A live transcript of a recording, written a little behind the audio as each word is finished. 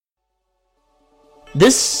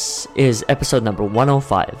This is episode number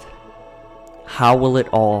 105. How will it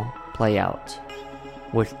all play out?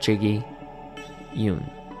 With Jiggy Yoon.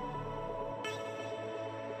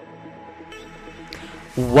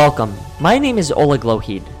 Welcome. My name is Oleg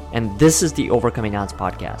Lohid, and this is the Overcoming Odds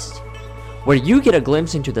podcast, where you get a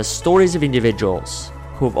glimpse into the stories of individuals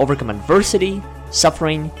who have overcome adversity,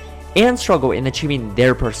 suffering, and struggle in achieving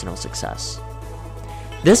their personal success.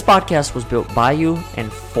 This podcast was built by you and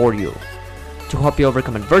for you, to help you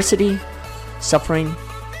overcome adversity, suffering,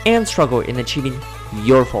 and struggle in achieving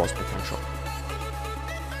your fullest potential.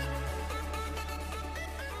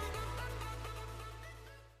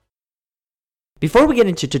 Before we get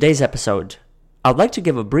into today's episode, I'd like to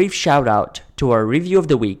give a brief shout out to our review of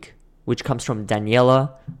the week, which comes from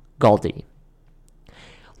Daniela Galdi.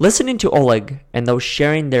 Listening to Oleg and those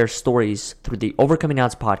sharing their stories through the Overcoming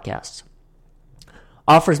Odds podcast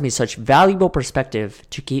offers me such valuable perspective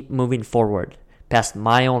to keep moving forward past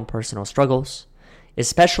my own personal struggles,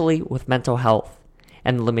 especially with mental health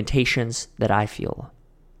and the limitations that I feel.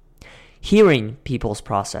 Hearing people's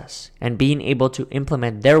process and being able to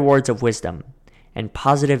implement their words of wisdom and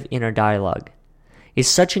positive inner dialogue is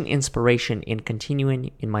such an inspiration in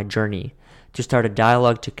continuing in my journey to start a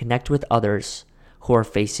dialogue to connect with others who are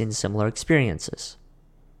facing similar experiences.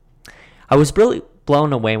 I was really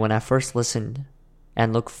blown away when I first listened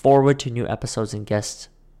and look forward to new episodes and guests.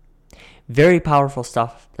 Very powerful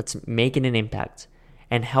stuff that's making an impact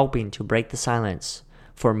and helping to break the silence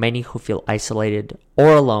for many who feel isolated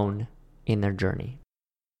or alone in their journey.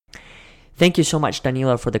 Thank you so much,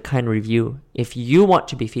 Daniela, for the kind review. If you want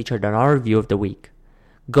to be featured on our review of the week,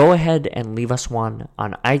 go ahead and leave us one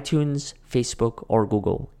on iTunes, Facebook, or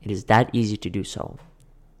Google. It is that easy to do so.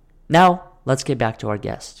 Now, let's get back to our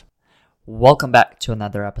guest. Welcome back to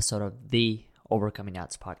another episode of the Overcoming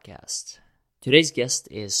Odds podcast. Today's guest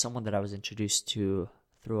is someone that I was introduced to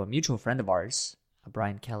through a mutual friend of ours,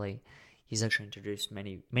 Brian Kelly. He's actually introduced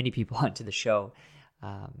many people onto the show.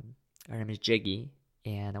 Her name is Jiggy,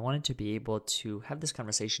 and I wanted to be able to have this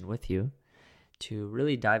conversation with you to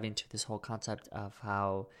really dive into this whole concept of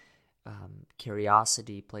how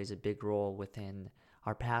curiosity plays a big role within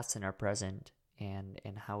our past and our present, and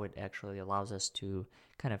how it actually allows us to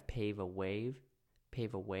kind of pave a way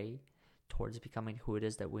towards becoming who it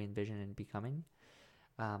is that we envision in becoming.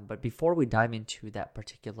 But before we dive into that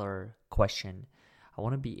particular question, I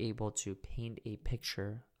want to be able to paint a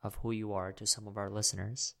picture of who you are to some of our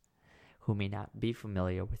listeners who may not be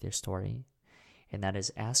familiar with your story, and that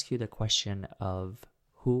is ask you the question of,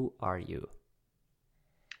 who are you?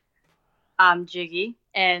 I'm Jiggy,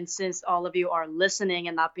 and since all of you are listening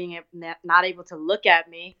and not able to look at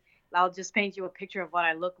me, I'll just paint you a picture of what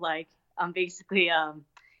I look like. I'm basically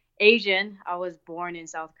Asian. I was born in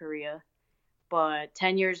South Korea, but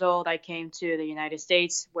 10 years old, I came to the United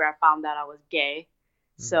States where I found out I was gay.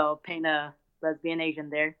 So paint a lesbian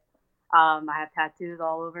Asian there. I have tattoos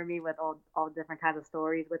all over me with all different kinds of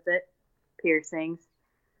stories with it, piercings.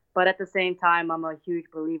 But at the same time, I'm a huge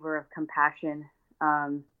believer of compassion,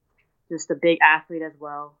 just a big athlete as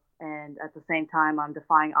well. And at the same time, I'm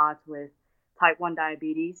defying odds with type 1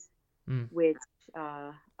 diabetes, which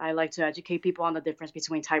I like to educate people on the difference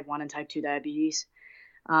between type 1 and type 2 diabetes.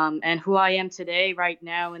 And who I am today, right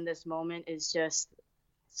now, in this moment, is just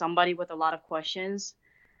somebody with a lot of questions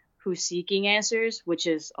who's seeking answers, which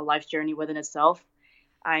is a life's journey within itself.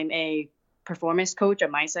 I'm a performance coach, a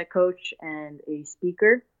mindset coach, and a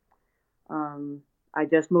speaker. I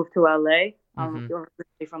just moved to LA. I'm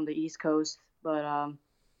originally from the East Coast, but I'm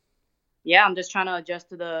just trying to adjust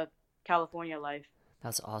to the California life.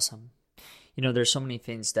 That's awesome. You know, there's so many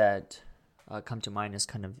things that come to mind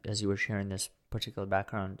as you were sharing this particular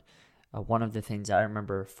background. One of the things I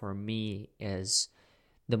remember for me is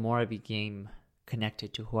the more I became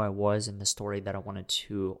connected to who I was and the story that I wanted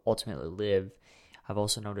to ultimately live, I've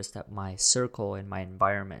also noticed that my circle and my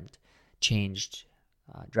environment changed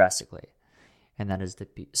drastically. And that is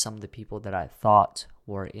some of the people that I thought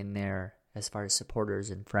were in there as far as supporters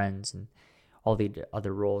and friends and all the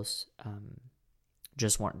other roles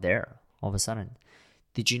just weren't there all of a sudden.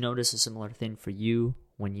 Did you notice a similar thing for you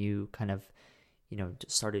when you kind of,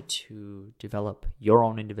 started to develop your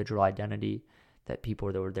own individual identity, that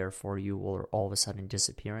people that were there for you were all of a sudden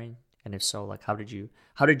disappearing? And if so, like, how did you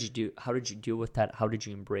deal with that? How did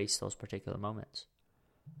you embrace those particular moments?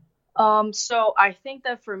 So I think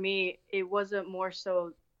that for me, it wasn't more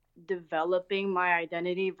so developing my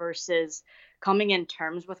identity versus coming in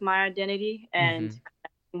terms with my identity and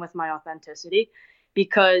connecting with my authenticity.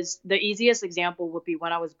 Because the easiest example would be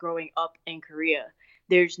when I was growing up in Korea.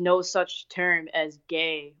 There's no such term as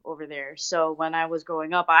gay over there. So when I was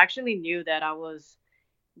growing up, I actually knew that I was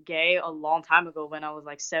gay a long time ago when I was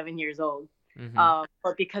like 7 years old. Mm-hmm.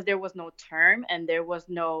 But because there was no term and there was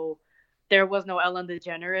no Ellen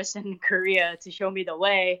DeGeneres in Korea to show me the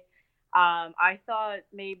way. I thought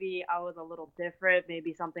maybe I was a little different.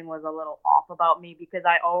 Maybe something was a little off about me because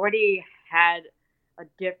I already had a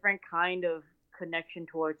different kind of connection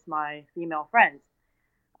towards my female friends.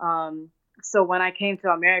 Um, so when I came to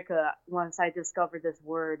America, once I discovered this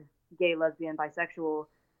word, gay, lesbian, bisexual,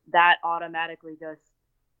 that automatically just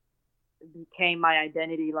became my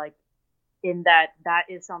identity. Like in that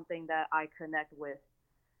is something that I connect with.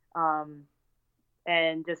 Um,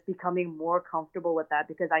 and just becoming more comfortable with that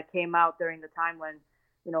because I came out during the time when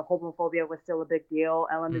homophobia was still a big deal.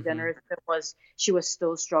 Ellen Mm-hmm. DeGeneres she was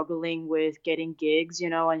still struggling with getting gigs,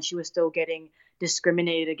 and she was still getting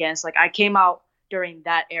discriminated against. Like I came out during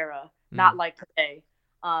that era, not Mm. like today.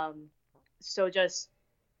 So just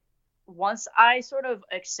once I sort of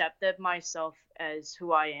accepted myself as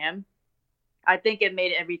who I am, I think it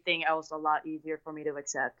made everything else a lot easier for me to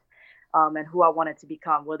accept. And who I wanted to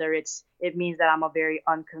become. Whether it means that I'm a very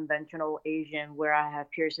unconventional Asian where I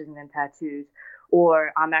have piercings and tattoos,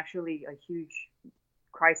 or I'm actually a huge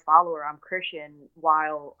Christ follower. I'm Christian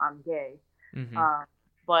while I'm gay. Mm-hmm. Um,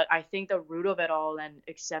 but I think the root of it all and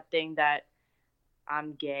accepting that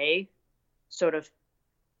I'm gay sort of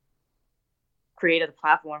created a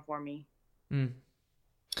platform for me. Mm.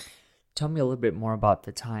 Tell me a little bit more about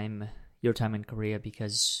your time in Korea,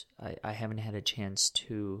 because I haven't had a chance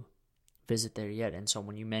to visit there yet. And so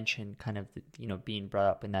when you mentioned kind of, being brought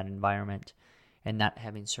up in that environment and not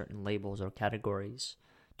having certain labels or categories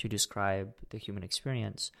to describe the human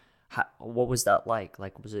experience, what was that like?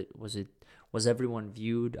 Like, was everyone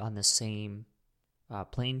viewed on the same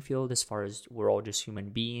playing field as far as we're all just human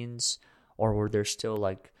beings, or were there still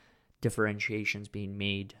like differentiations being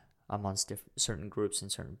made amongst certain groups and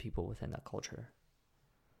certain people within that culture?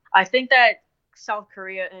 I think that South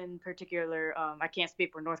Korea in particular, I can't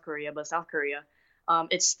speak for North Korea, but South Korea,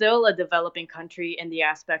 it's still a developing country in the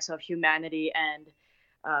aspects of humanity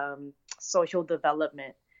and social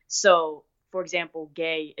development. So, for example,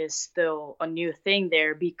 gay is still a new thing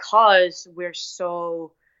there because we're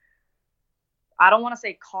so, I don't want to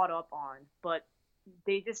say caught up on, but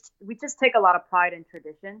we just take a lot of pride in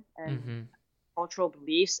tradition and Mm-hmm. cultural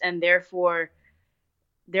beliefs, and therefore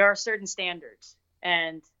there are certain standards.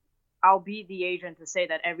 And I'll be the agent to say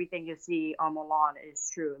that everything you see on Milan is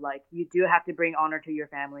true. Like, you do have to bring honor to your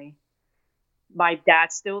family. My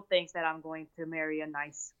dad still thinks that I'm going to marry a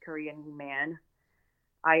nice Korean man.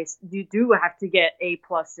 You do have to get A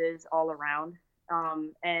pluses all around.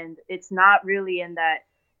 And it's not really in that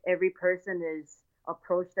every person is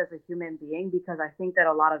approached as a human being, because I think that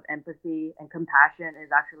a lot of empathy and compassion is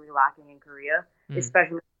actually lacking in Korea, Mm.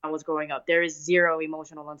 especially when I was growing up. There is zero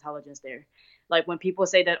emotional intelligence there. Like when people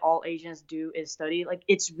say that all Asians do is study, like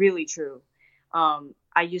it's really true.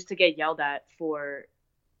 I used to get yelled at for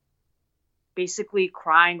basically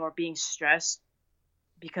crying or being stressed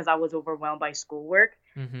because I was overwhelmed by schoolwork,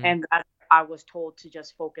 Mm-hmm. and that I was told to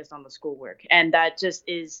just focus on the schoolwork. And that just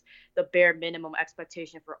is the bare minimum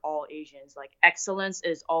expectation for all Asians. Like excellence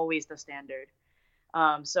is always the standard.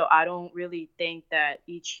 So I don't really think that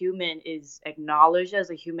each human is acknowledged as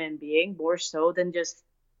a human being more so than just,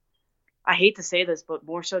 I hate to say this, but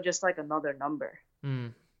more so just like another number.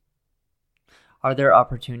 Mm. Are there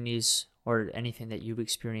opportunities or anything that you've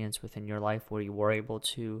experienced within your life where you were able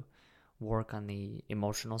to work on the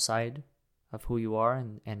emotional side of who you are,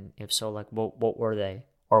 and if so, like what were they,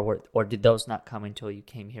 or did those not come until you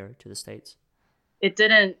came here to the States? It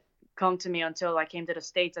didn't come to me until I came to the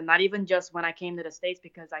States, and not even just when I came to the States,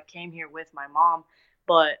 because I came here with my mom,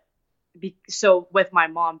 but so with my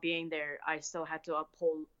mom being there, I still had to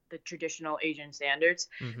uphold the traditional Asian standards.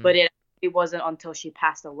 Mm-hmm. But it wasn't until she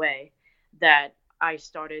passed away that I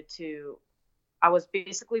was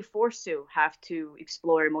basically forced to have to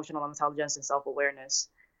explore emotional intelligence and self-awareness.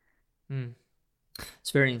 Mm.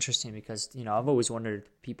 It's very interesting because I've always wondered,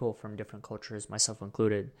 people from different cultures, myself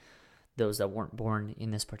included, those that weren't born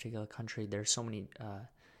in this particular country, there's so many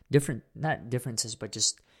different, not differences, but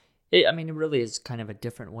just I mean, it really is kind of a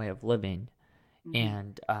different way of living. Hmm.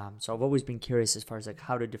 And so I've always been curious as far as like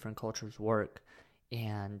how do different cultures work,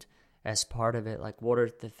 and as part of it, like what are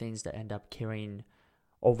the things that end up carrying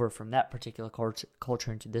over from that particular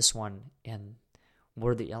culture into this one, and what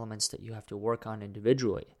are the elements that you have to work on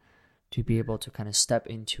individually to be able to kind of step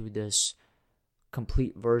into this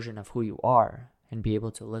complete version of who you are and be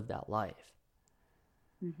able to live that life.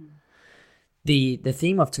 Hmm. The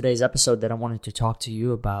theme of today's episode that I wanted to talk to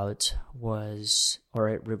you about it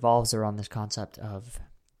revolves around this concept of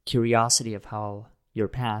curiosity of how your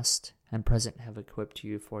past and present have equipped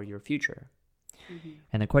you for your future. Mm-hmm.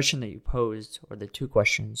 And the question that you posed, or the two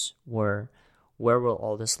questions, were, where will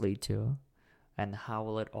all this lead to, and how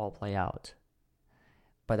will it all play out?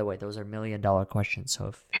 By the way, those are $1 million questions.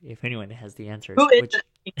 So if anyone has the answers, Who is which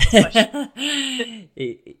the question?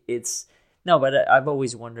 it's no, but I've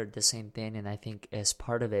always wondered the same thing, and I think as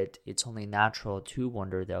part of it, it's only natural to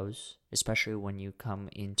wonder those, especially when you come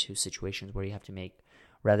into situations where you have to make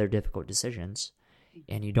rather difficult decisions,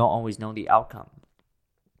 and you don't always know the outcome.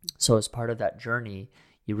 So as part of that journey,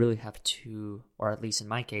 you really have to, or at least in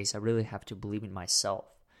my case, I really have to believe in myself,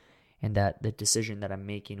 and that the decision that I'm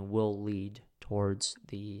making will lead towards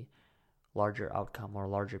the larger outcome or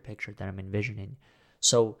larger picture that I'm envisioning.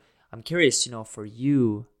 So I'm curious, for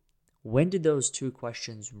you, when did those two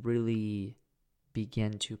questions really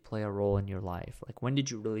begin to play a role in your life? Like, when did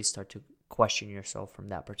you really start to question yourself from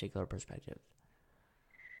that particular perspective?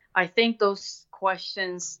 I think those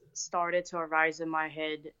questions started to arise in my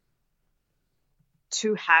head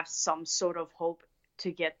to have some sort of hope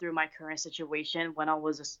to get through my current situation when I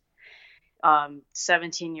was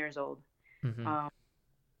 17 years old. Mm-hmm.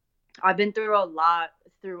 I've been through a lot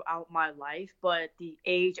throughout my life, but the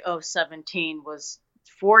age of 17 was,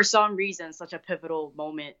 for some reason, such a pivotal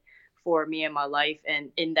moment for me in my life.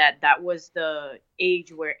 And in that was the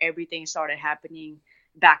age where everything started happening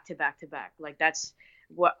back to back to back. Like that's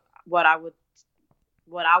what what I would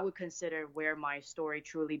what I would consider where my story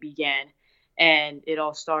truly began. And it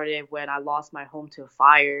all started when I lost my home to a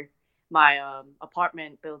fire, my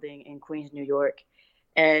apartment building in Queens, New York.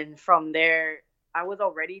 And from there, I was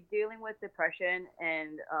already dealing with depression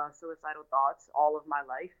and suicidal thoughts all of my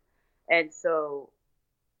life. And so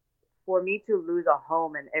for me to lose a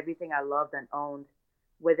home and everything I loved and owned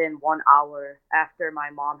within 1 hour after my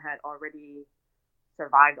mom had already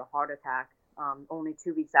survived a heart attack, only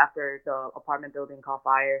 2 weeks after the apartment building caught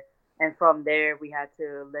fire. And from there, we had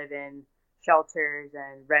to live in shelters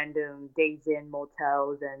and random days in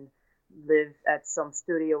motels and live at some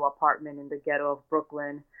studio apartment in the ghetto of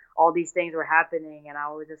Brooklyn. All these things were happening, and I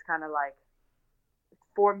was just kind of like,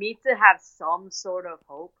 for me to have some sort of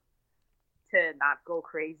hope to not go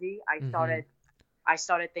crazy, Mm-hmm. I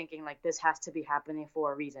started thinking like this has to be happening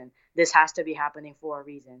for a reason. This has to be happening for a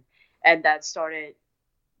reason. And that started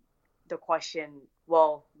the question,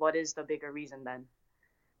 well, what is the bigger reason then?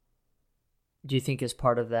 Do you think as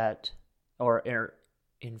part of that, or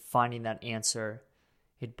in finding that answer,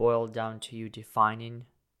 it boiled down to you defining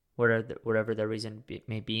whatever the reason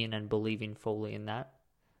may be and believing fully in that?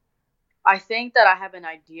 I think that I have an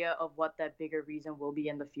idea of what that bigger reason will be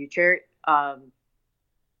in the future,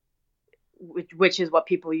 which is what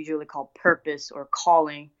people usually call purpose or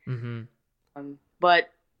calling. Mm-hmm.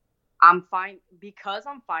 But I'm fine because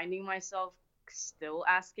I'm finding myself still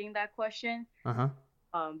asking that question. Uh-huh.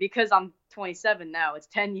 Because I'm 27 now, it's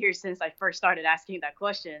 10 years since I first started asking that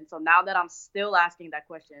question. So now that I'm still asking that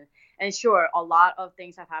question, and sure, a lot of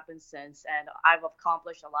things have happened since, and I've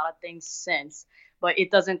accomplished a lot of things since, but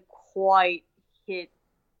it doesn't quite hit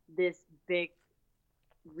this big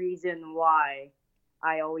reason why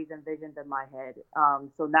I always envisioned in my head.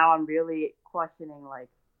 So now I'm really questioning, like,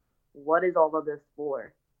 what is all of this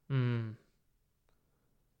for? Mm.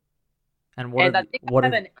 And And I think what I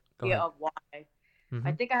have have an go idea ahead. of why. I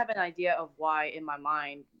Mm-hmm. think I have an idea of why in my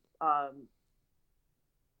mind, but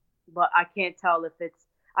I can't tell if it's.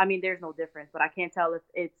 I mean, there's no difference, but I can't tell if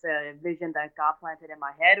it's a vision that God planted in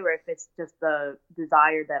my head or if it's just the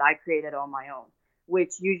desire that I created on my own,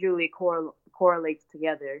 which usually correlates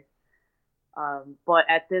together. But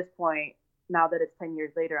at this point, now that it's 10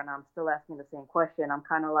 years later and I'm still asking the same question, I'm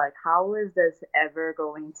kind of like, how is this ever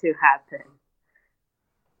going to happen?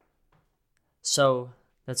 So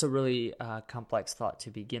that's a really complex thought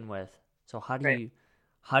to begin with. So Right.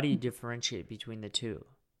 how do you differentiate between the two?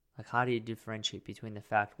 Like, how do you differentiate between the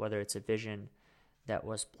fact whether it's a vision that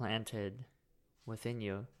was planted within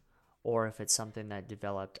you, or if it's something that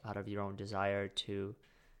developed out of your own desire to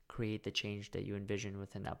create the change that you envision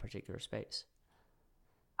within that particular space?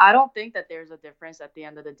 I don't think that there's a difference at the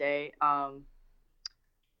end of the day.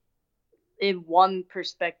 In one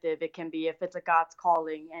perspective, it can be if it's a God's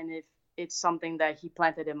calling, and if it's something that He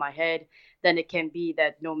planted in my head, then it can be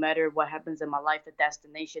that no matter what happens in my life, the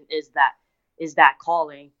destination is that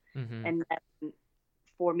calling. Mm-hmm. And then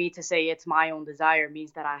for me to say it's my own desire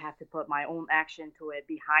means that I have to put my own action to it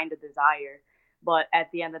behind the desire. But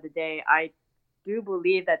at the end of the day, I do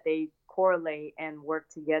believe that they correlate and work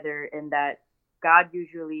together, and that God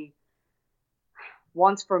usually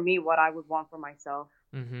wants for me what I would want for myself.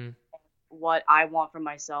 Mm-hmm. What I want for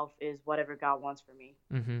myself is whatever God wants for me.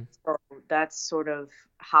 Mm-hmm. So that's sort of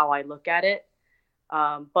how I look at it.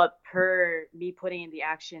 But per me putting in the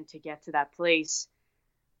action to get to that place,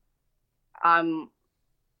 I'm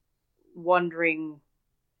wondering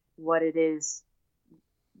what it is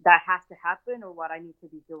that has to happen or what I need to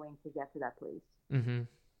be doing to get to that place. Mm-hmm.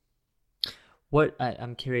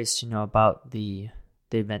 I'm curious to know about the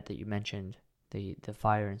event that you mentioned, the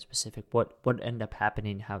fire in specific. What ended up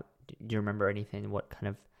happening? How do you remember anything? What kind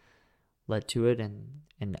of led to it?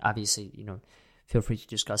 And obviously, feel free to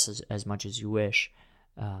discuss as much as you wish,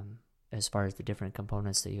 as far as the different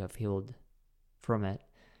components that you have healed from it.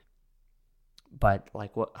 But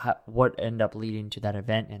like, what ended up leading to that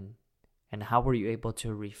event, and how were you able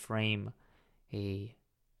to reframe a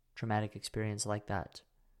traumatic experience like that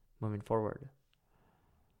moving forward?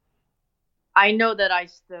 I know that I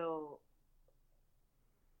still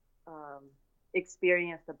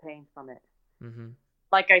experience the pain from it. Mm-hmm.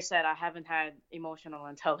 Like I said, I haven't had emotional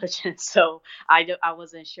intelligence, so I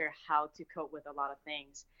wasn't sure how to cope with a lot of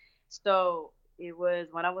things. So it was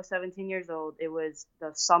when I was 17 years old. It was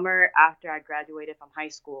the summer after I graduated from high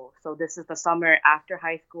school. So this is the summer after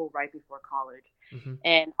high school, right before college. Mm-hmm.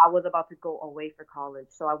 And I was about to go away for college.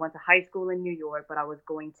 So I went to high school in New York, but I was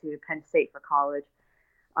going to Penn State for college.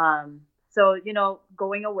 Um, so,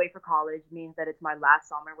 going away for college means that it's my last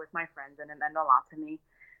summer with my friends, and it meant a lot to me.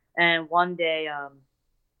 And one day,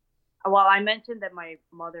 well, I mentioned that my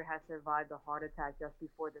mother had survived a heart attack just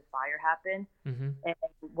before this fire happened. Mm-hmm. And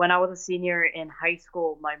when I was a senior in high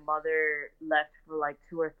school, my mother left for like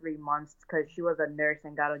 2 or 3 months because she was a nurse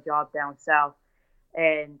and got a job down south.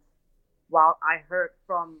 And while I heard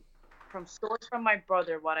from stories from my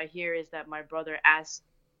brother, what I hear is that my brother asked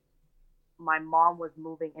my mom was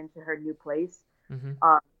moving into her new place. Mm-hmm.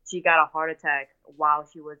 She got a heart attack while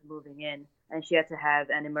she was moving in, and she had to have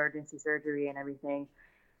an emergency surgery and everything.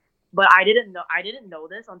 But I didn't know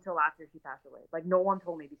this until after she passed away. Like no one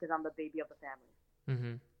told me because I'm the baby of the family.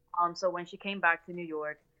 Mm-hmm. So when she came back to New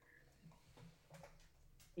York,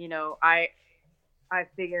 I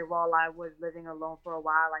figured while I was living alone for a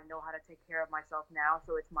while, I know how to take care of myself now.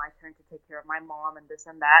 So it's my turn to take care of my mom and this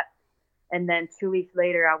and that. And then 2 weeks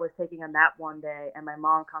later, I was taking a nap one day, and my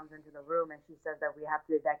mom comes into the room and she says that we have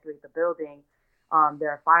to evacuate the building.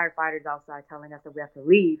 There are firefighters outside telling us that we have to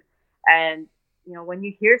leave. And when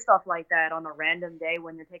you hear stuff like that on a random day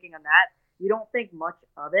when you're taking a nap, you don't think much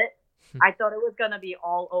of it. I thought it was gonna be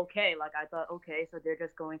all okay. Like I thought, okay, so they're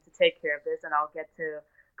just going to take care of this, and I'll get to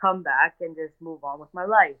come back and just move on with my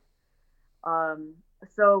life. Um,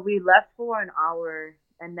 so we left for an hour,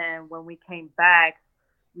 and then when we came back,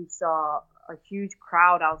 we saw a huge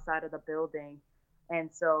crowd outside of the building. And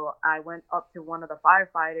so I went up to one of the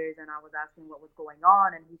firefighters and I was asking what was going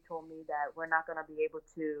on. And he told me that we're not going to be able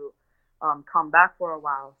to come back for a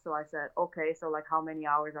while. So I said, okay, so like how many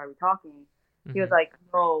hours are we talking? Mm-hmm. He was like,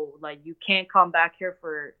 no, like you can't come back here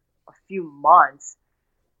for a few months.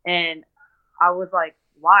 And I was like,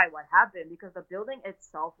 why? What happened? Because the building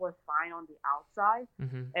itself was fine on the outside.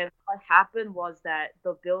 Mm-hmm. And what happened was that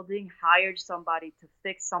the building hired somebody to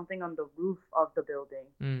fix something on the roof of the building.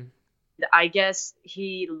 Mm. I guess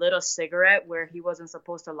he lit a cigarette where he wasn't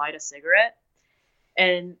supposed to light a cigarette.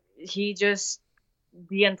 And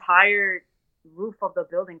the entire roof of the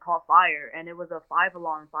building caught fire. And it was a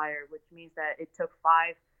 5-alarm fire, which means that it took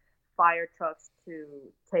 5 fire trucks to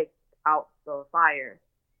take out the fire.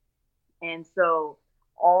 And so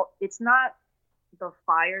it's not the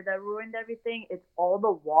fire that ruined everything, it's all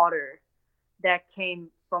the water that came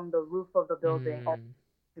from the roof of the building up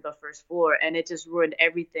to the first floor, and it just ruined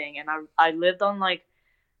everything. And I lived on like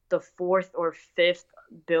the 4th or 5th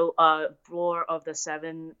floor of the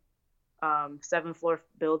 7th floor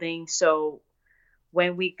building. So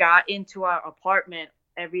when we got into our apartment,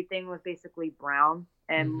 everything was basically brown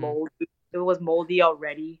and moldy. It was moldy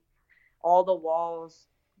already. All the walls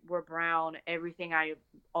were brown. Everything I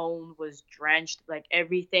owned was drenched. Like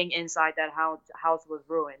everything inside that house was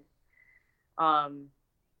ruined.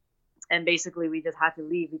 And basically we just had to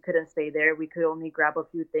leave. We couldn't stay there. We could only grab a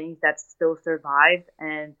few things that still survived,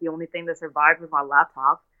 and the only thing that survived was my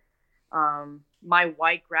laptop. My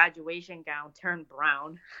white graduation gown turned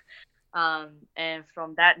brown. And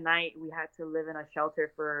from that night we had to live in a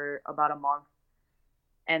shelter for about a month,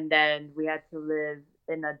 and then we had to live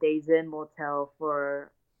in a Days Inn motel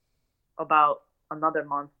for about another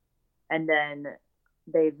month, and then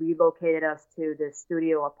they relocated us to this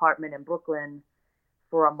studio apartment in Brooklyn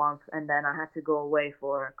for a month, and then I had to go away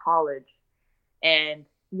for college. And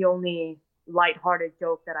the only lighthearted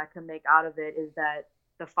joke that I can make out of it is that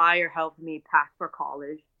the fire helped me pack for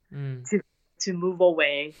college to move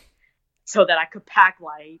away so that I could pack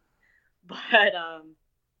light. But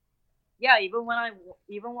yeah, even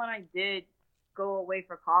when I did go away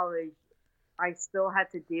for college, I still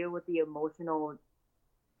had to deal with the emotional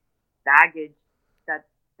baggage that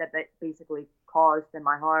that basically caused in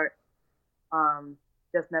my heart. Um,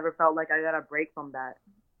 just never felt like I got a break from that.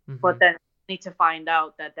 Mm-hmm. But then I need to find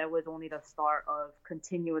out that that was only the start of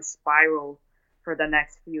continuous spiral for the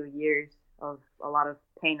next few years of a lot of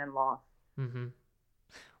pain and loss. Mm-hmm.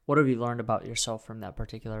 What have you learned about yourself from that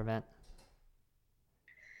particular event?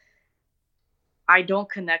 I don't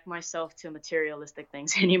connect myself to materialistic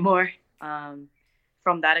things anymore. Um,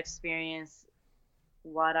 from that experience,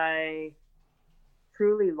 what I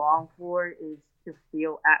truly long for is to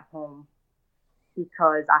feel at home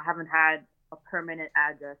because I haven't had a permanent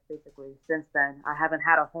address basically since then. I haven't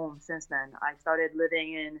had a home since then. I started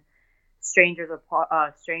living in strangers'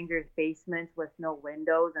 basements with no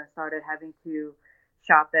windows and started having to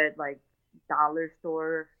shop at like dollar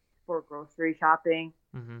store for grocery shopping.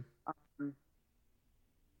 Mm-hmm. Um,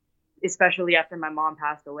 Especially after my mom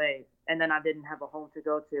passed away. And then I didn't have a home to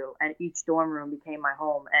go to. And each dorm room became my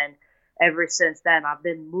home. And ever since then, I've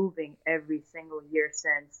been moving every single year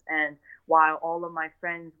since. And while all of my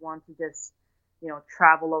friends want to just,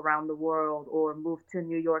 travel around the world or move to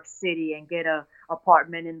New York City and get a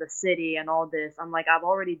apartment in the city and all this, I'm like, I've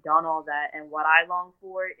already done all that. And what I long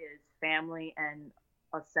for is family and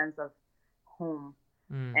a sense of home.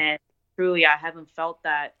 Mm. And truly, I haven't felt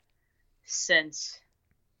that since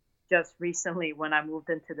just recently when I moved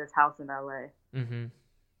into this house in LA. Mm-hmm.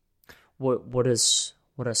 What does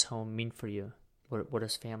home mean for you? What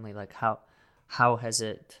is family like? How has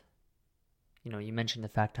it? You mentioned the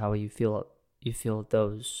fact how you feel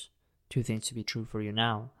those two things to be true for you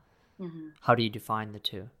now. Mm-hmm. How do you define the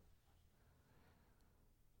two?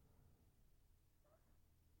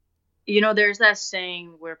 There's that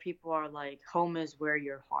saying where people are like, home is where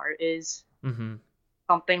your heart is, Mm-hmm.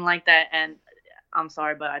 something like that. And I'm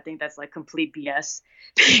sorry, but I think that's like complete BS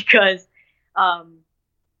because um,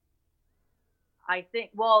 I think,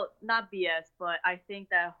 well, not BS, but I think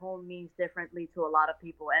that home means differently to a lot of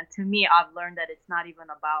people. And to me, I've learned that it's not even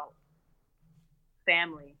about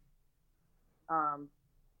family. Um,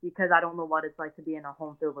 because I don't know what it's like to be in a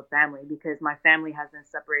home filled with family because my family has been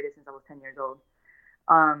separated since I was 10 years old.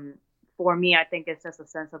 Um, for me, I think it's just a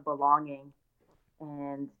sense of belonging.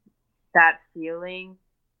 And that feeling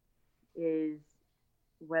is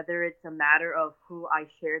whether it's a matter of who I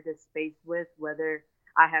share this space with, whether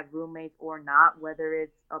I have roommates or not, whether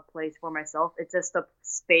it's a place for myself, it's just a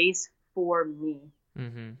space for me.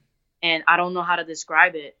 Mm-hmm. And I don't know how to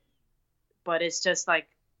describe it, but it's just like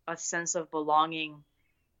a sense of belonging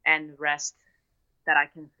and rest that I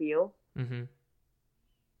can feel. Mm-hmm.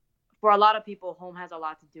 For a lot of people, home has a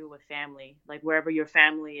lot to do with family. Like wherever your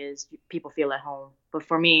family is, people feel at home. But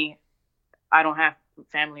for me, I don't have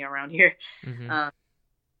family around here. Mm-hmm. Um,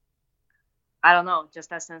 I don't know, just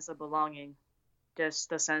that sense of belonging, just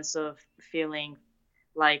the sense of feeling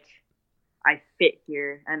like I fit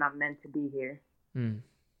here and I'm meant to be here. Mm.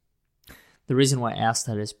 The reason why I asked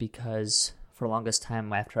that is because for the longest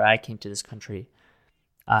time after I came to this country,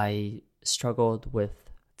 I struggled with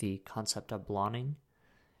the concept of belonging.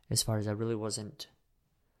 As far as I really wasn't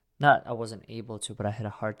able to, but I had a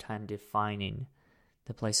hard time defining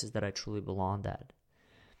the places that I truly belonged at.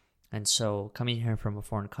 And so coming here from a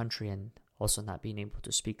foreign country and also not being able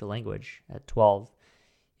to speak the language at 12,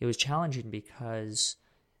 it was challenging because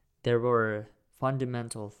there were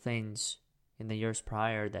fundamental things in the years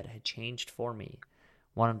prior that had changed for me.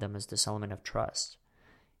 One of them is this element of trust.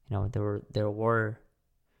 There were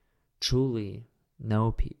truly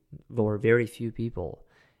or very few people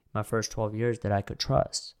in my first 12 years that I could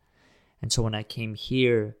trust. And so when I came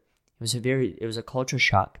here, it was a culture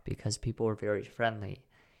shock because people were very friendly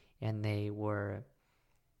and they were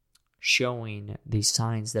showing these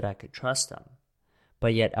signs that I could trust them.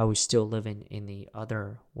 But yet I was still living in the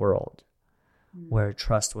other world where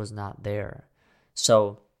trust was not there.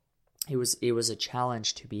 So it was a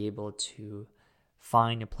challenge to be able to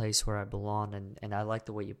find a place where I belong, and I like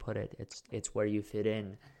the way you put it. It's where you fit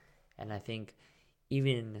in. And I think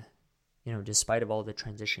even, despite of all the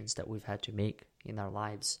transitions that we've had to make in our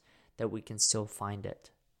lives, that we can still find it.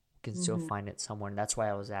 We can still find it somewhere. And that's why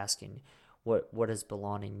I was asking, what does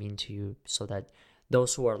belonging mean to you, so that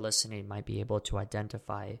those who are listening might be able to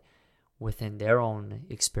identify within their own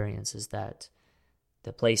experiences that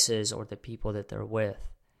the places or the people that they're with,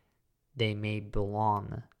 they may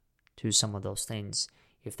belong to some of those things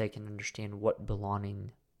if they can understand what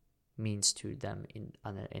belonging means to them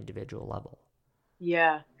on an individual level.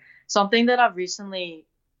 Yeah. Something that I've recently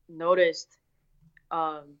noticed,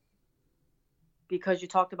 because you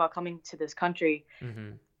talked about coming to this country,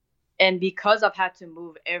 Mm-hmm. And because I've had to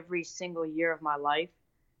move every single year of my life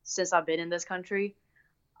since I've been in this country,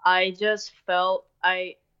 I just felt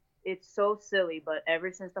it's so silly, but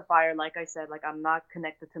ever since the fire, like I said, like I'm not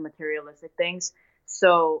connected to materialistic things.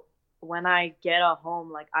 So when I get a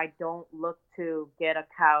home, like I don't look to get a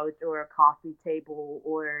couch or a coffee table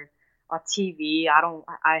or a TV.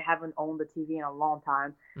 I haven't owned a TV in a long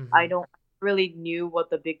time. I Mm-hmm. don't really knew what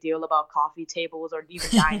the big deal about coffee tables or even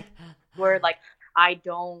dining were. Like I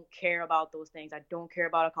don't care about those things. I don't care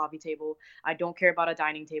about a coffee table. I don't care about a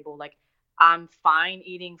dining table. Like I'm fine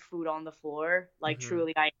eating food on the floor. Like Mm-hmm.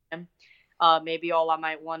 truly I am. Maybe all I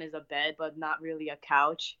might want is a bed, but not really a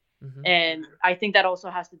couch. Mm-hmm. And I think that also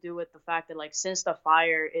has to do with the fact that like since the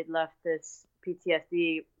fire, it left this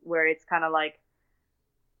PTSD where it's kind of like,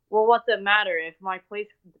 well, what's it matter if my place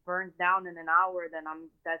burns down in an hour? Then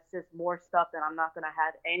that's just more stuff that I'm not gonna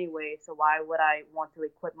have anyway. So why would I want to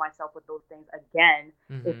equip myself with those things again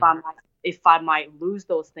Mm-hmm. if I might lose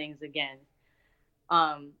those things again?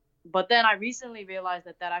 Um, but then I recently realized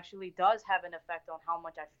that that actually does have an effect on how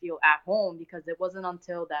much I feel at home, because it wasn't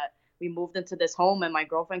until that we moved into this home and my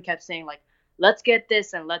girlfriend kept saying like, let's get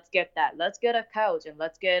this and let's get that. Let's get a couch and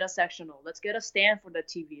let's get a sectional. Let's get a stand for the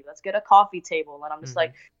TV. Let's get a coffee table. And I'm just Mm-hmm.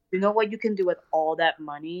 like, you know what you can do with all that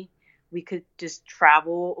money? We could just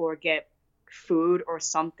travel or get food or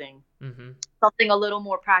something. Mm-hmm. Something a little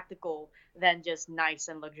more practical than just nice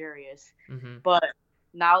and luxurious. Mm-hmm. But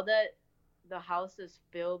now that the house is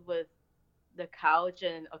filled with the couch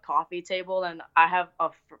and a coffee table, and I have a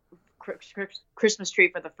Christmas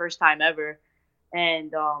tree for the first time ever,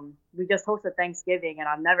 and we just hosted Thanksgiving, and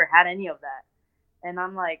I've never had any of that, and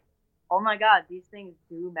I'm like, oh my God, these things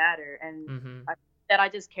do matter, and Mm-hmm. I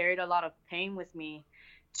just carried a lot of pain with me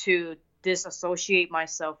to disassociate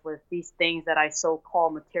myself with these things that I so call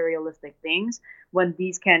materialistic things, when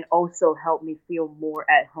these can also help me feel more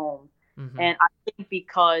at home. Mm-hmm. And I think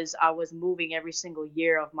because I was moving every single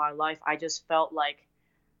year of my life, I just felt like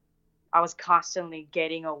I was constantly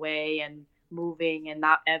getting away and moving and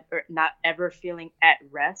not ever feeling at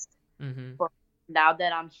rest. Mm-hmm. But now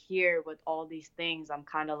that I'm here with all these things, I'm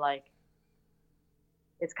kind of like,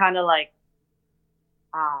 it's kind of like,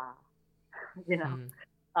 ah, you know. Mm-hmm.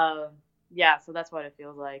 Um, yeah, so that's what it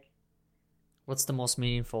feels like. What's the most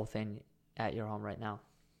meaningful thing at your home right now?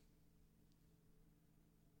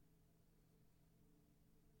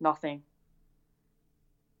 Nothing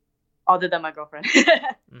other than my girlfriend.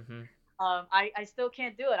 Mm-hmm. I still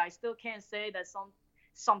can't do it. I still can't say that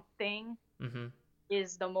something Mm-hmm.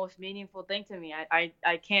 is the most meaningful thing to me.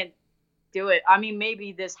 I can't do it. I mean,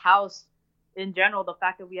 maybe this house in general, the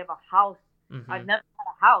fact that we have a house. Mm-hmm. I've never had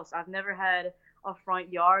a house. I've never had a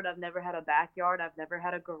front yard. I've never had a backyard. I've never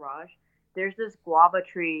had a garage. There's this guava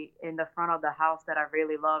tree in the front of the house that I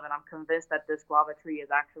really love, and I'm convinced that this guava tree is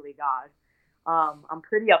actually God. I'm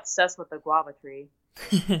pretty obsessed with the guava tree.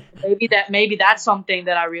 Maybe that's something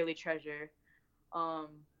that I really treasure. Um,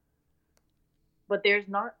 but there's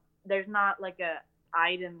not like a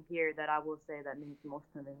item here that I will say that means most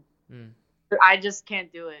to me. Mm. I just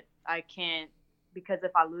can't do it. I can't, because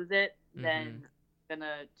if I lose it, Mm-hmm. then I'm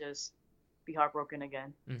gonna just be heartbroken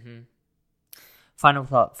again. Mm-hmm. Final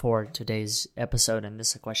thought for today's episode, and this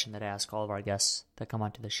is a question that I ask all of our guests that come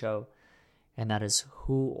onto the show, and that is,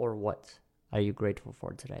 who or what are you grateful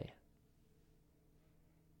for today?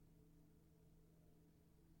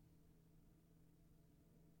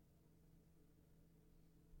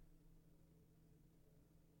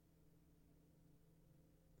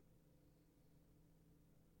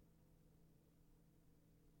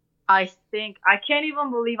 I think I can't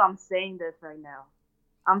even believe I'm saying this right now.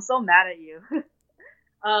 I'm so mad at you.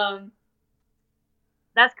 um,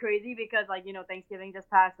 that's crazy because like Thanksgiving just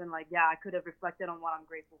passed, and like yeah, I could have reflected on what I'm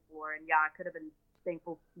grateful for, and yeah, I could have been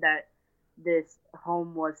thankful that this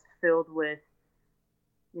home was filled with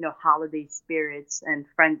holiday spirits and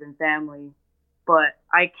friends and family. But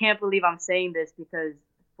I can't believe I'm saying this because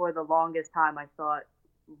for the longest time I thought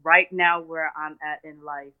right now where I'm at in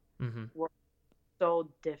life Mm-hmm. was so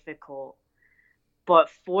difficult. But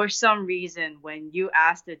for some reason, when you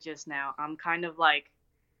asked it just now, I'm kind of like,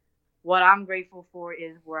 what I'm grateful for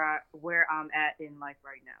is where I'm at in life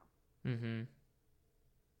right now. Mm-hmm.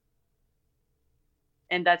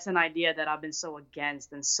 And that's an idea that I've been so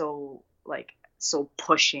against and so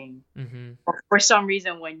pushing. Mm-hmm. But for some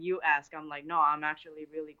reason, when you ask, I'm like, no, I'm actually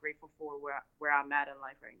really grateful for where I'm at in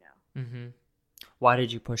life right now. Mm-hmm. Why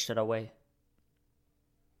did you push that away?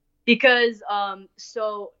 Because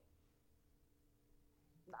so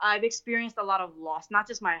I've experienced a lot of loss, not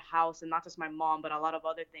just my house and not just my mom, but a lot of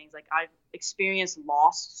other things. Like I've experienced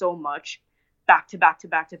loss so much back to back to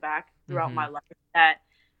back to back throughout Mm-hmm. my life that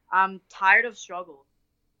I'm tired of struggle.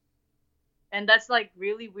 And that's like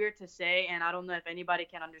really weird to say, and I don't know if anybody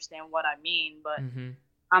can understand what I mean, but Mm-hmm.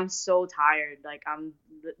 I'm so tired. Like I'm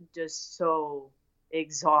just so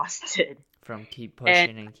exhausted. From keep And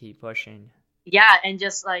pushing and keep pushing. yeah, and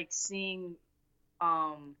just like seeing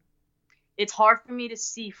um it's hard for me to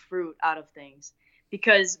see fruit out of things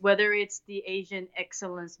because whether it's the Asian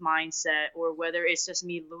excellence mindset or whether it's just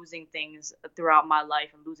me losing things throughout my life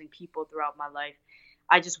and losing people throughout my life,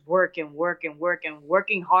 I just work and work and work, and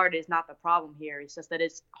working hard is not the problem here. It's just that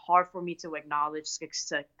it's hard for me to acknowledge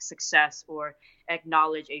success or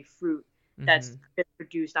acknowledge a fruit that's Mm-hmm.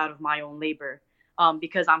 produced out of my own labor.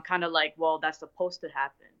 Because I'm kind of like, well, that's supposed to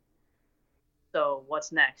happen. So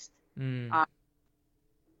what's next? Mm. Um,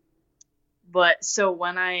 but so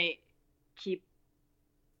when I keep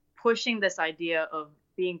pushing this idea of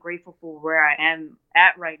being grateful for where I am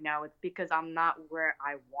at right now, it's because I'm not where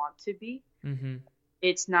I want to be. Mm-hmm.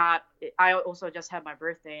 It's not, I also just had my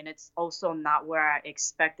birthday, and it's also not where I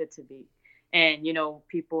expected to be. And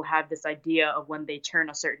people have this idea of when they turn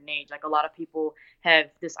a certain age, like a lot of people have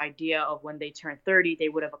this idea of when they turn 30 they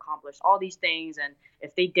would have accomplished all these things, and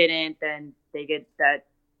if they didn't, then they get that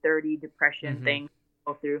 30 depression Mm-hmm. thing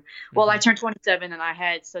go through. Well, I Mm-hmm. turned 27 and I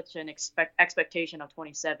had such an expectation of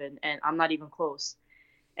 27, and I'm not even close.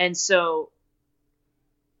 And so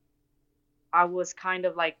I was kind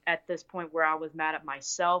of like at this point where I was mad at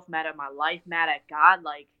myself, mad at my life, mad at God.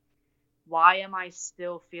 Like, why am I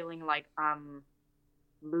still feeling like I'm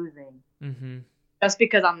losing? Mm-hmm. Just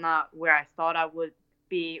because I'm not where I thought I would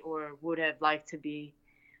be or would have liked to be.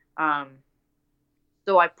 Um,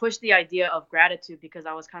 so I pushed the idea of gratitude because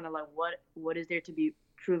I was kind of like, what is there to be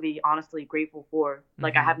truly, honestly grateful for?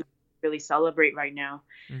 Like, I Mm-hmm. have nothing to really celebrate right now.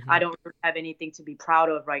 Mm-hmm. I don't really have anything to be proud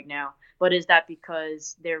of right now. But is that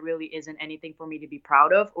because there really isn't anything for me to be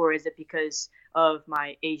proud of, or is it because of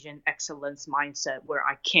my Asian excellence mindset where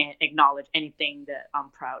I can't acknowledge anything that I'm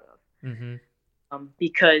proud of? Mm-hmm.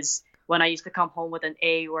 Because when I used to come home with an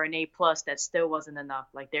A or an A plus, that still wasn't enough.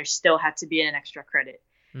 Like, there still had to be an extra credit.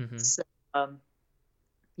 Mm-hmm. So,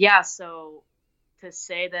 yeah, so to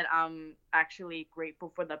say that I'm actually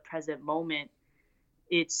grateful for the present moment,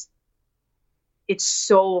 it's it's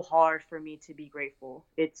so hard for me to be grateful.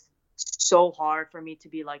 It's so hard for me to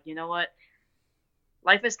be like, you know what?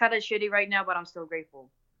 Life is kind of shitty right now, but I'm still grateful.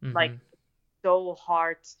 Like, Mm-hmm. so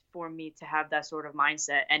hard for me to have that sort of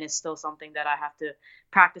mindset, and it's still something that I have to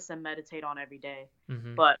practice and meditate on every day.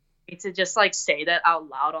 Mm-hmm. But to just like say that out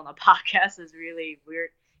loud on a podcast is really weird.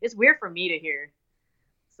 It's weird for me to hear.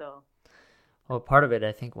 So, Well, part of it,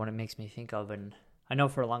 I think, what it makes me think of, and I know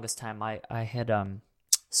for the longest time, I had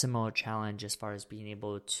similar challenge as far as being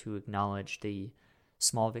able to acknowledge the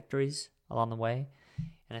small victories along the way,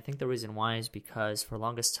 and I think the reason why is because for the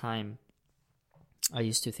longest time, I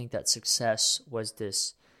used to think that success was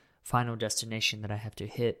this final destination that I have to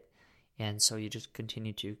hit, and so you just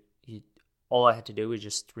continue to. All I had to do was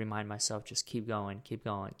just remind myself, just keep going, keep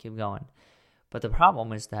going, keep going. But the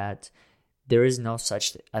problem is that there is no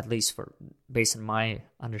such, at least for based on my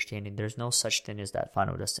understanding, there's no such thing as that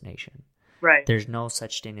final destination. right. There's no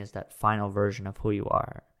such thing as that final version of who you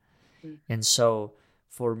are. Mm. And so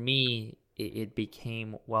for me, it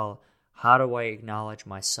became, well, how do I acknowledge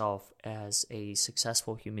myself as a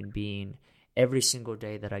successful human being every single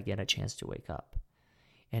day that I get a chance to wake up?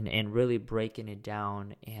 And really breaking it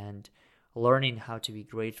down and learning how to be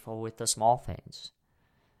grateful with the small things.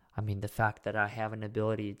 I mean, the fact that I have an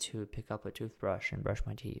ability to pick up a toothbrush and brush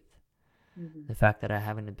my teeth. Mm-hmm. The fact that I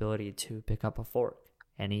have an ability to pick up a fork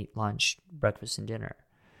and eat lunch, breakfast, and dinner.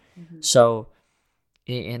 Mm-hmm. So,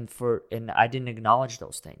 and I didn't acknowledge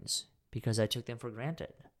those things because I took them for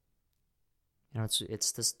granted.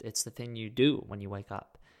 It's the thing you do when you wake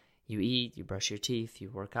up. You eat, you brush your teeth, you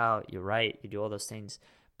work out, you write, you do all those things.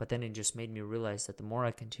 But then it just made me realize that the more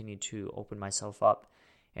I continue to open myself up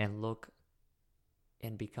and look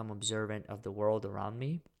and become observant of the world around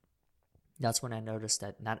me, that's when I noticed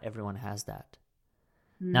that not everyone has that.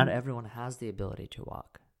 Mm-hmm. Not everyone has the ability to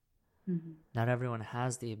walk. Mm-hmm. Not everyone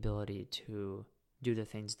has the ability to do the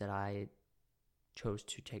things that I chose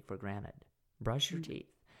to take for granted. Brush your teeth.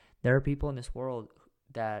 There are people in this world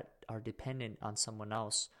that are dependent on someone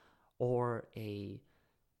else or a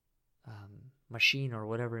machine or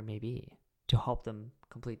whatever it may be to help them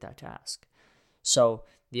complete that task. So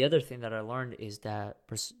the other thing that I learned is that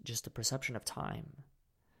just the perception of time.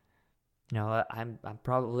 I'm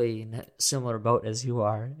probably in a similar boat as you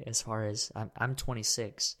are, as far as I'm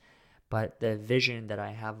 26, but the vision that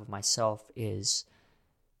I have of myself is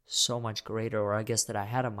so much greater, or I guess that I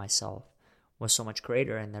had of myself was so much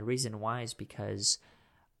greater, and the reason why is because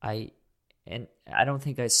I and I don't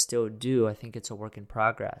think I still do. I think it's a work in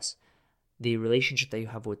progress. The relationship that you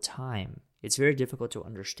have with time, it's very difficult to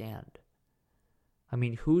understand. I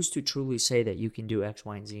mean, who's to truly say that you can do X,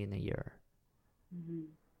 Y, and Z in a year? Mm-hmm.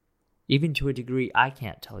 Even to a degree, I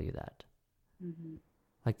can't tell you that. Mm-hmm.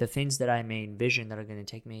 Like the things that I may envision that are going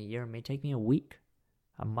to take me a year may take me a week,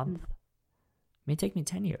 a month, may take me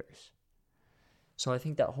 10 years. So I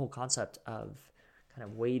think that whole concept of kind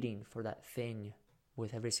of waiting for that thing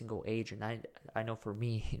with every single age, and I know for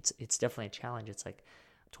me, it's definitely a challenge. It's like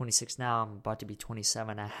 26 now, I'm about to be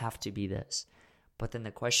 27, I have to be this. But then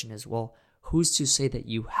the question is, well, who's to say that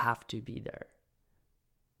you have to be there?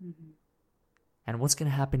 Mm-hmm. And what's going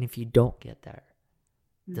to happen if you don't get there?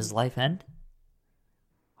 Mm-hmm. Does life end?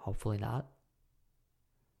 Hopefully not.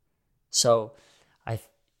 So I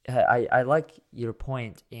like your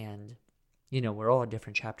point, and we're all at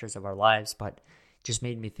different chapters of our lives, but it just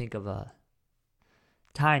made me think of a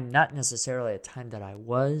time, not necessarily a time that I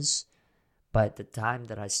was, but the time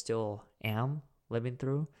that I still am living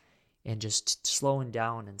through, and just slowing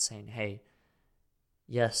down and saying, hey,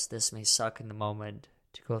 yes, this may suck in the moment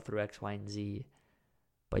to go through X, Y, and Z,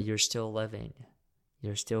 but you're still living,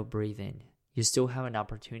 you're still breathing, you still have an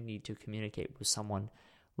opportunity to communicate with someone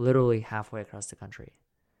literally halfway across the country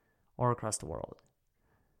or across the world.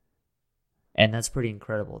 And that's pretty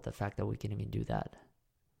incredible, the fact that we can even do that.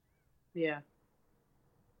 Yeah.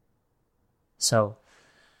 So,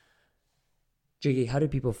 Jiggy, how do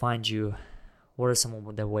people find you? What are some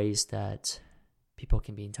of the ways that people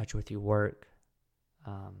can be in touch with your work?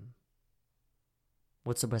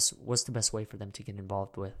 What's the best way for them to get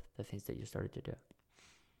involved with the things that you started to do?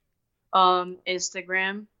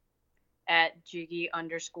 Instagram at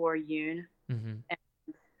Jiggy_Yoon. Mm-hmm. And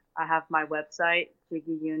I have my website,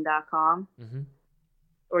 jiggyyoon.com. Mm-hmm.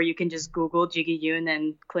 Or you can just Google Jiggy Yoon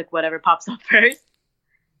and click whatever pops up first.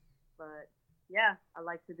 But yeah, I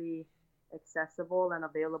like to be accessible and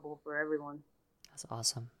available for everyone. That's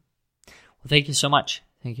awesome. Well, thank you so much.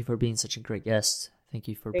 Thank you for being such a great guest. Thank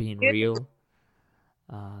you for being real.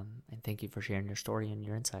 And thank you for sharing your story and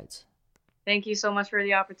your insights. Thank you so much for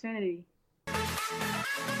the opportunity.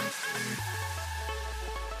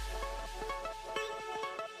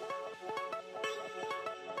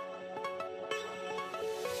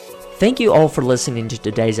 Thank you all for listening to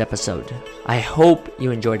today's episode. I hope you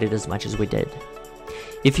enjoyed it as much as we did.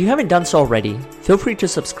 If you haven't done so already, feel free to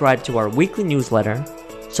subscribe to our weekly newsletter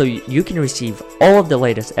so you can receive all of the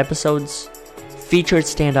latest episodes, featured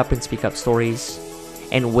stand-up and speak-up stories,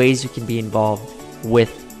 and ways you can be involved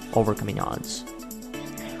with Overcoming Odds.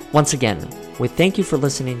 Once again, we thank you for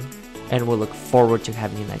listening, and we'll look forward to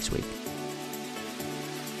having you next week.